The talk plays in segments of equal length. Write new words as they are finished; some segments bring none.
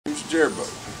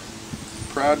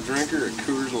proud drinker of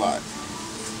Coors Light.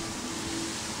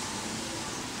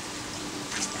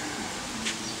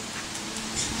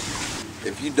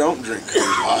 If you don't drink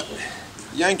Coors Light,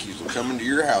 Yankees will come into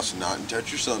your house tonight and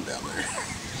touch your son down there.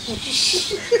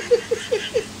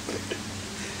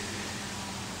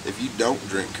 If you don't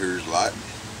drink Coors Light,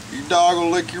 your dog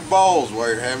will lick your balls while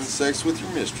you're having sex with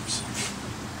your mistress.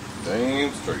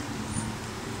 Damn straight.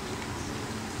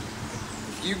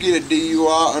 If you get a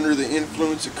DUI under the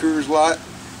influence of Coors Light,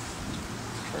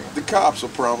 the cops will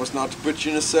promise not to put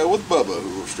you in a cell with Bubba,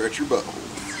 who will stretch your butthole.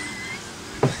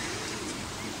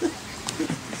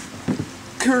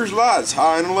 Coors Light's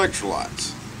high in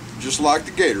electrolytes, just like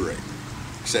the Gatorade,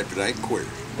 except it ain't queer.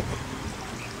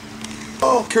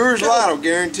 Oh, Coors Light will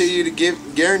guarantee to give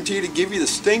you the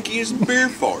stinkiest beer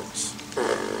farts.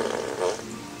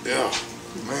 Yeah,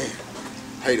 man,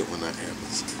 hate it when that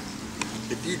happens.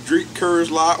 If you drink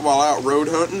Coors Light while out road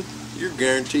hunting, you're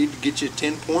guaranteed to get you a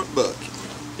 10-point buck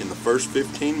in the first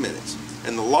 15 minutes,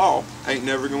 and the law ain't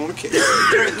never going to catch you.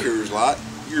 If you drink Coors Light,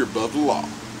 you're above the law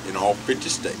in all 50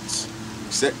 states,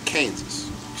 except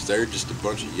Kansas, because they're just a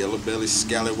bunch of yellow-belly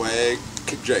scallywag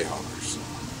jayhawkers.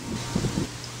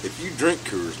 If you drink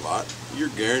Coors Light, you're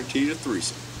guaranteed a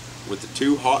threesome with the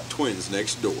two hot twins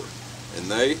next door, and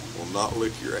they will not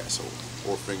lick your asshole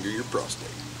or finger your prostate.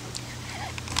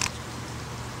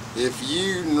 If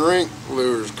you drink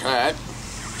Lure's Cat,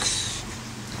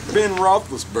 Ben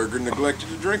Roethlisberger neglected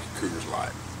to drink a Coors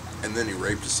Light, and then he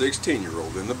raped a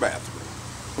 16-year-old in the bathroom.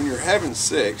 When you're having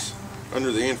sex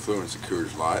under the influence of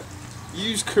Coors Light,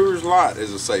 use Coors Light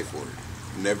as a safe word.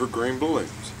 Never green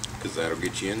balloons, because that'll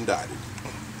get you indicted.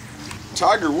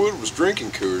 Tiger Woods was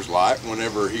drinking Coors Light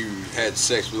whenever he had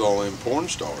sex with all them porn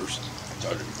stars.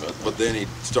 But then he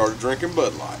started drinking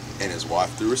Bud Light, and his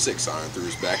wife threw a 6-iron through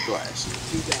his back glass.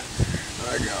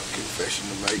 I got a confession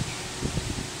to make.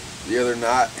 The other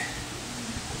night,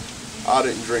 I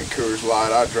didn't drink Coors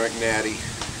Light, I drank Natty.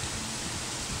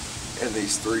 And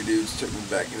these three dudes took me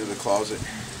back into the closet.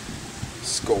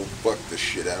 Skull fucked the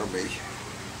shit out of me.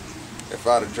 If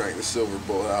I'd have drank the Silver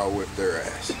Bullet, I would whip their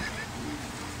ass.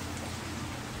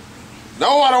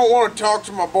 No, I don't want to talk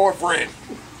to my boyfriend.